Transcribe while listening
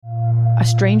a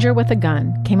stranger with a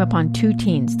gun came upon two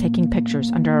teens taking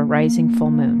pictures under a rising full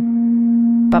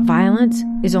moon. But violence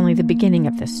is only the beginning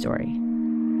of this story.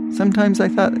 Sometimes I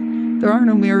thought, there are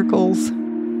no miracles.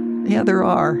 Yeah, there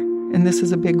are, and this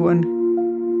is a big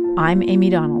one. I'm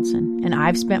Amy Donaldson, and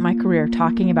I've spent my career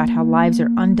talking about how lives are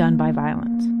undone by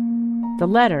violence. The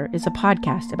Letter is a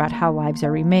podcast about how lives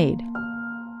are remade.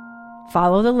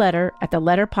 Follow The Letter at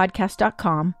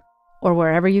theletterpodcast.com or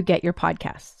wherever you get your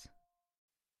podcasts.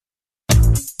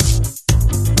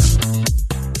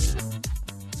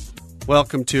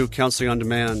 Welcome to Counseling on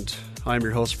Demand. I'm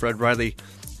your host, Fred Riley.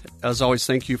 As always,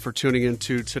 thank you for tuning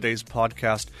into today's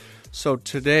podcast. So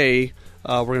today,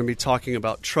 we're going to be talking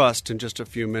about trust in just a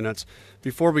few minutes.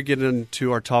 Before we get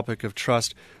into our topic of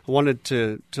trust, I wanted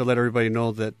to let everybody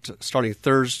know that starting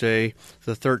Thursday,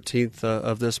 the 13th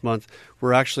of this month,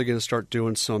 we're actually going to start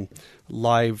doing some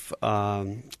live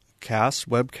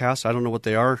webcasts. I don't know what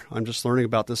they are. I'm just learning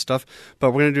about this stuff.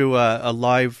 But we're going to do a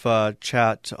live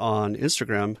chat on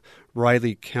Instagram.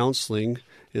 Riley Counseling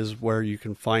is where you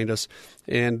can find us.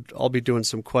 And I'll be doing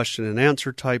some question and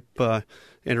answer type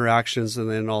interactions and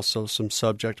then also some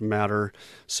subject matter.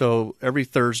 So every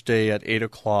Thursday at 8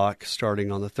 o'clock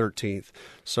starting on the 13th.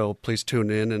 So please tune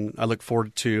in, and I look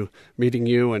forward to meeting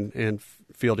you and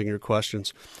fielding your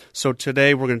questions. So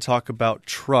today we're going to talk about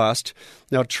trust.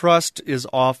 Now, trust is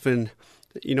often,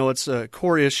 it's a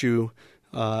core issue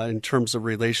in terms of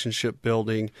relationship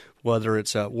building, whether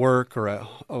it's at work or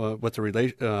with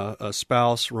a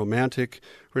spouse, romantic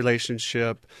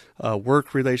relationship,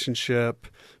 work relationship,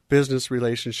 business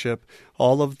relationship.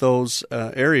 All of those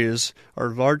areas are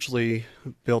largely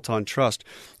built on trust.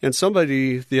 And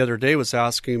somebody the other day was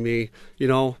asking me,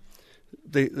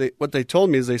 what they told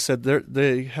me is they said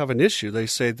they have an issue. They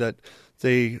say that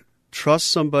they trust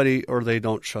somebody or they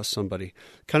don't trust somebody.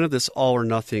 Kind of this all or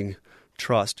nothing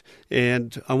trust.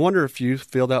 And I wonder if you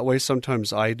feel that way.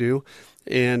 Sometimes I do.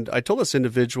 And I told this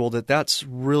individual that that's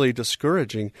really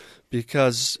discouraging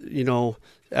because,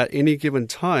 at any given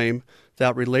time,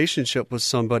 that relationship with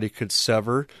somebody could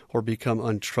sever or become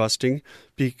untrusting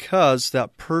because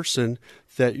that person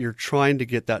that you're trying to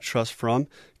get that trust from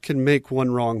can make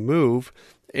one wrong move,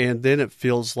 and then it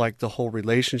feels like the whole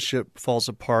relationship falls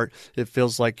apart. It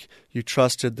feels like you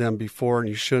trusted them before and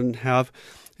you shouldn't have.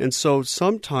 And so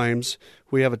sometimes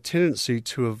we have a tendency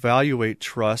to evaluate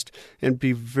trust and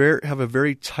have a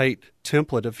very tight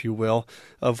template, if you will,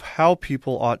 of how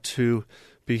people ought to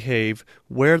behave,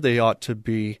 where they ought to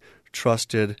be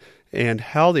trusted, and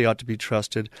how they ought to be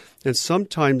trusted. And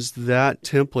sometimes that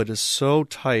template is so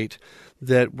tight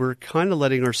that we're kind of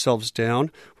letting ourselves down.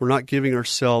 We're not giving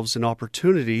ourselves an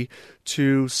opportunity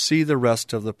to see the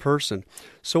rest of the person.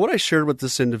 So what I shared with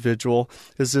this individual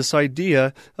is this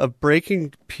idea of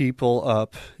breaking people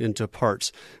up into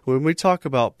parts. When we talk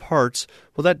about parts,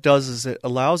 what that does is it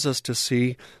allows us to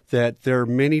see that there are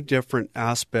many different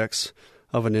aspects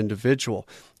of an individual.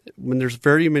 When there's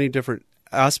very many different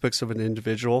aspects of an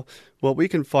individual, what we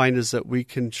can find is that we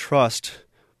can trust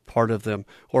part of them,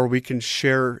 or we can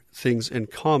share things in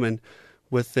common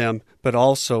with them, but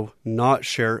also not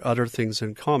share other things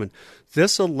in common.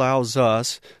 This allows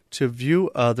us to view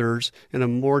others in a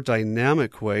more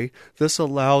dynamic way. This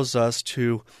allows us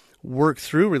to work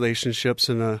through relationships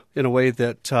in a way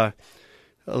that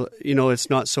it's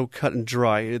not so cut and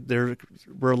dry.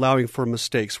 We're allowing for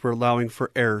mistakes. We're allowing for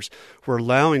errors. We're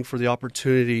allowing for the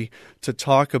opportunity to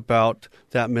talk about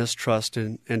that mistrust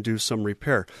and do some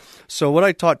repair. So what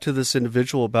I talked to this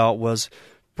individual about was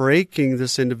breaking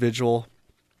this individual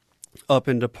up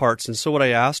into parts. And so what I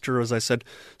asked her was, I said,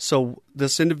 so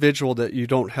this individual that you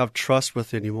don't have trust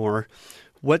with anymore,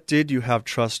 what did you have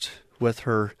trust with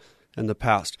her in the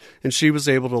past? And she was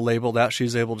able to label that.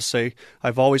 She's able to say,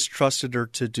 I've always trusted her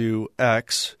to do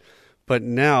X, but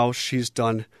now she's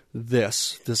done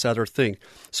this other thing.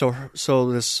 So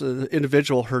this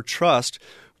individual, her trust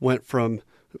went from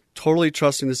totally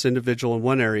trusting this individual in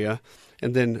one area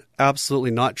and then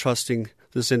absolutely not trusting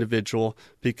this individual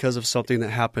because of something that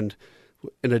happened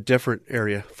in a different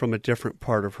area from a different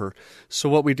part of her. So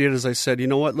what we did is I said,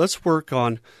 let's work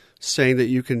on saying that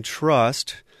you can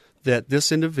trust that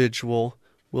this individual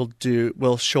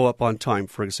will show up on time,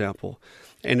 for example.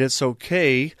 And it's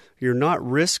okay. You're not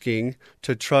risking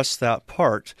to trust that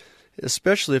part,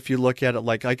 especially if you look at it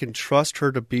like I can trust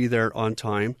her to be there on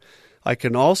time. I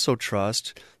can also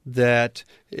trust that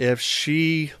if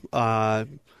she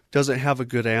doesn't have a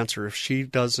good answer, if she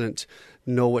doesn't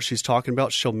know what she's talking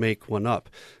about, she'll make one up.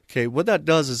 Okay, what that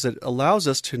does is it allows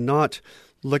us to not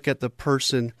look at the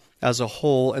person as a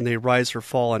whole, and they rise or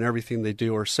fall on everything they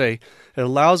do or say. It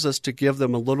allows us to give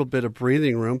them a little bit of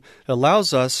breathing room. It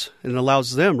allows us, and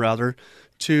allows them rather,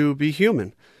 to be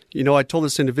human. I told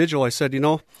this individual, I said,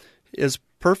 as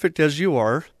perfect as you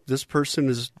are, this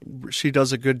person she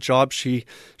does a good job.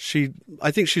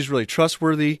 I think she's really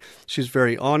trustworthy. She's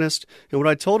very honest. And what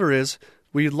I told her is,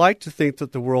 we like to think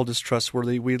that the world is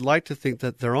trustworthy. We like to think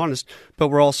that they're honest, but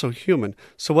we're also human.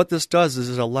 So what this does is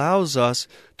it allows us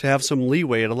to have some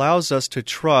leeway. It allows us to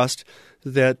trust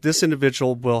that this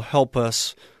individual will help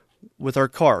us with our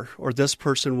car, or this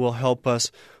person will help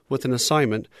us with an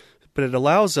assignment. But it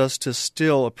allows us to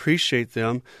still appreciate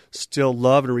them, still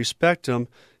love and respect them,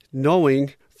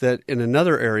 knowing that in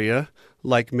another area,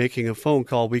 like making a phone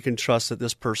call, we can trust that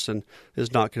this person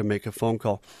is not going to make a phone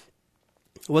call.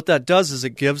 What that does is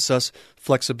it gives us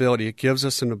flexibility. It gives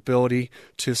us an ability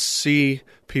to see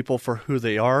people for who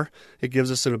they are. It gives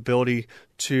us an ability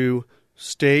to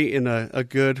stay in a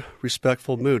good,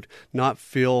 respectful mood, not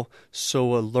feel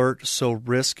so alert, so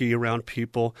risky around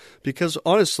people. Because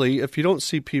honestly, if you don't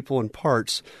see people in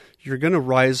parts, you're going to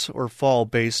rise or fall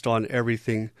based on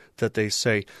everything that they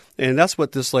say. And that's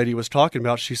what this lady was talking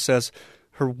about. She says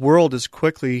her world is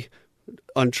quickly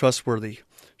untrustworthy.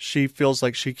 She feels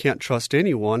like she can't trust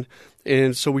anyone.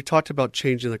 And so we talked about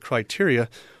changing the criteria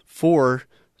for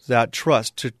that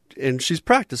trust. And she's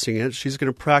practicing it. She's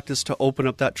going to practice to open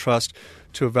up that trust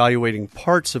to evaluating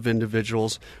parts of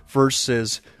individuals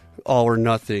versus all or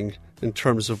nothing in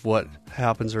terms of what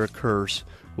happens or occurs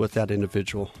with that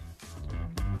individual.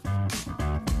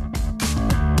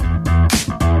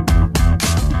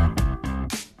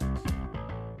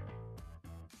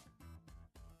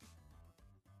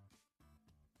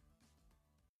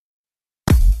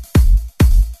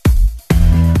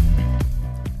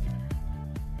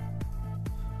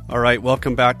 All right,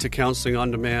 welcome back to Counseling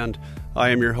on Demand.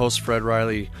 I am your host, Fred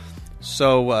Riley.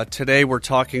 So today we're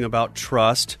talking about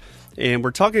trust, and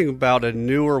we're talking about a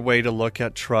newer way to look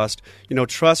at trust.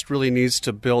 Trust really needs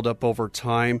to build up over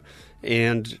time,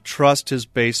 and trust is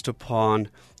based upon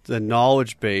the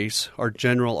knowledge base, our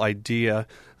general idea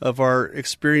of our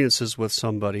experiences with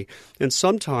somebody. And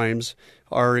sometimes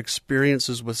our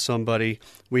experiences with somebody,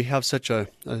 we have such a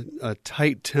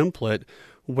tight template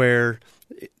where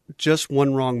just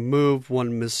one wrong move,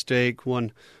 one mistake,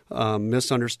 one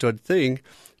misunderstood thing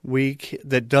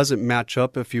that doesn't match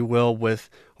up, if you will, with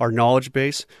our knowledge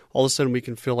base. All of a sudden we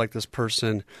can feel like this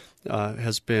person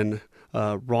has been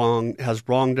has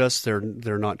wronged us. They're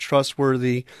not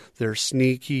trustworthy. They're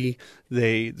sneaky.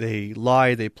 They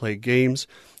lie. They play games.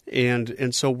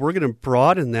 And so we're going to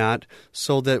broaden that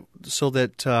so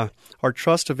that our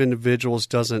trust of individuals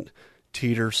doesn't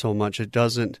teeter so much. It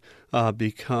doesn't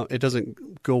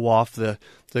go off the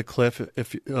cliff,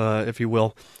 if you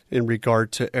will, in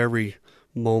regard to every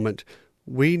moment.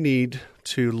 We need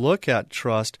to look at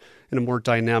trust in a more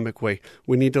dynamic way.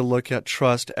 We need to look at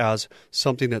trust as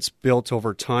something that's built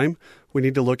over time. We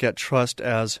need to look at trust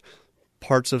as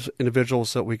parts of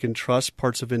individuals that we can trust,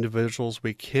 parts of individuals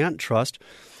we can't trust,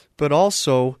 but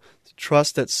also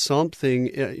trust that something,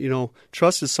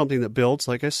 trust is something that builds,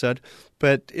 like I said,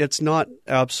 but it's not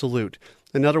absolute.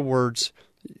 In other words,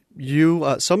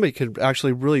 somebody could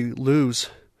actually really lose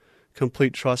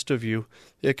complete trust of you.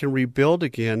 It can rebuild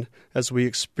again as we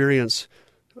experience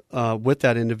with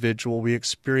that individual. We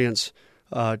experience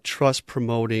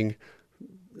trust-promoting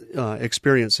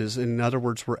experiences. In other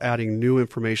words, we're adding new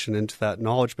information into that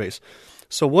knowledge base.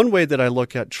 So one way that I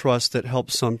look at trust that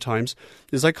helps sometimes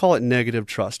is I call it negative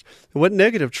trust. And what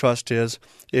negative trust is,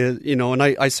 and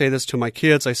I say this to my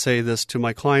kids, I say this to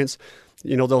my clients,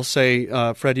 they'll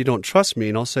say, Fred, you don't trust me.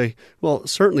 And I'll say, well,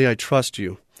 certainly I trust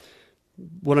you.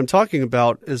 What I'm talking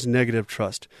about is negative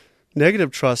trust.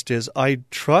 Negative trust is I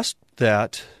trust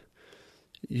that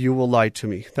you will lie to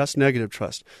me. That's negative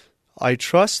trust. I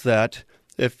trust that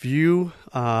if you,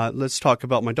 let's talk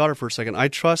about my daughter for a second. I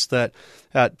trust that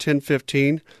at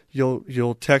 10:15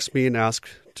 you'll text me and ask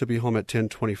to be home at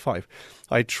 10:25.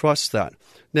 I trust that.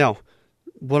 Now,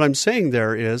 what I'm saying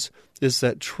there is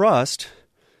that trust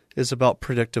is about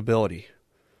predictability.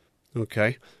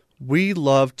 Okay? We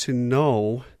love to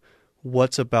know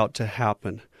what's about to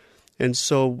happen. And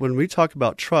so when we talk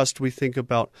about trust, we think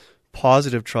about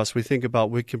positive trust. We think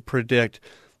about we can predict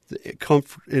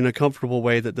in a comfortable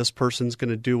way that this person's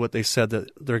going to do what they said that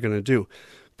they're going to do.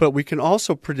 But we can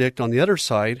also predict on the other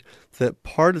side that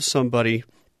part of somebody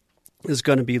is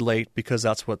going to be late because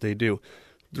that's what they do.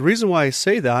 The reason why I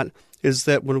say that is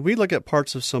that when we look at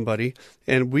parts of somebody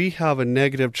and we have a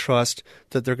negative trust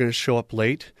that they're going to show up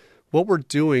late, what we're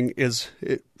doing is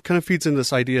it kind of feeds into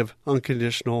this idea of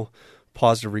unconditional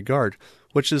positive regard.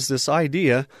 which is this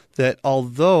idea that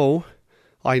although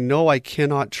I know I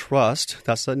cannot trust,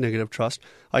 that's that negative trust,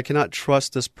 I cannot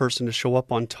trust this person to show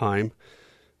up on time,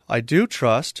 I do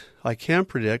trust, I can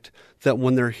predict that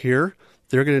when they're here,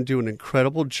 they're going to do an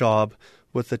incredible job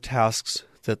with the tasks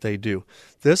that they do.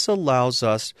 This allows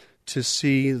us to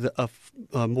see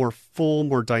a more full,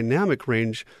 more dynamic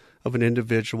range of an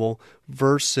individual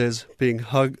versus being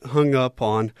hung up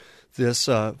on this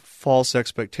false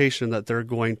expectation that they're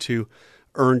going to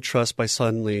earn trust by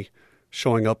suddenly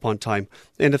showing up on time.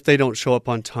 And if they don't show up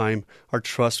on time, our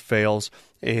trust fails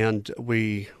and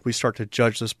we start to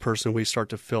judge this person. We start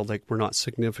to feel like we're not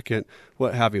significant,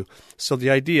 what have you. So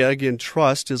the idea, again,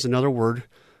 trust is another word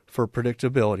for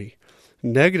predictability.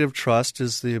 Negative trust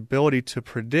is the ability to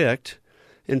predict,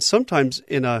 and sometimes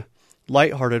in a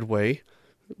lighthearted way.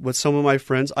 With some of my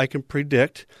friends, I can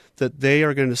predict that they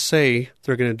are going to say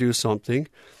they're going to do something,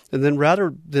 and then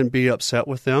rather than be upset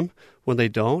with them when they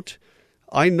don't,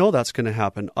 I know that's going to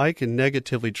happen. I can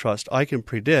negatively trust. I can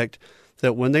predict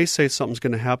that when they say something's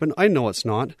going to happen, I know it's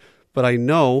not, but I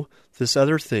know this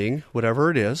other thing, whatever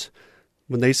it is,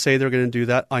 when they say they're going to do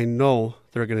that, I know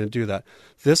they're going to do that.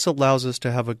 This allows us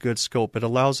to have a good scope. It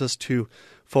allows us to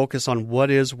focus on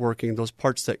what is working, those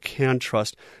parts that can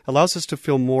trust. It allows us to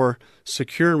feel more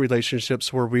secure in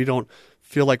relationships where we don't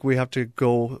feel like we have to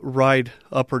go ride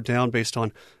up or down based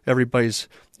on every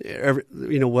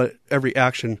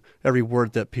action, every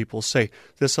word that people say.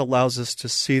 This allows us to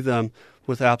see them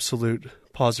with absolute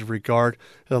positive regard.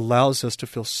 It allows us to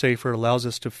feel safer. It allows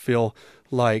us to feel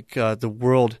like the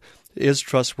world is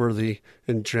trustworthy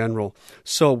in general.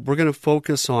 So we're going to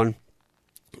focus on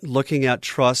looking at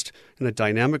trust in a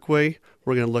dynamic way.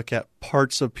 We're going to look at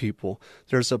parts of people.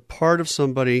 There's a part of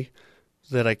somebody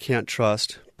that I can't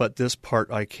trust, but this part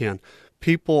I can.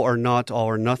 People are not all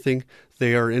or nothing.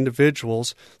 They are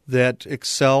individuals that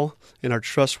excel and are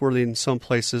trustworthy in some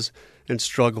places and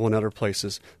struggle in other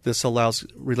places. This allows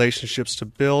relationships to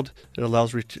build, it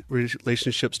allows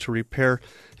relationships to repair,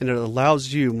 and it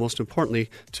allows you, most importantly,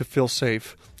 to feel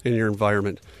safe in your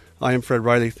environment. I am Fred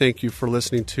Riley. Thank you for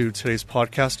listening to today's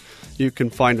podcast. You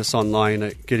can find us online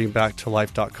at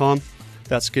gettingbacktolife.com.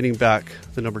 That's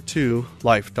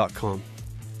gettingback2life.com.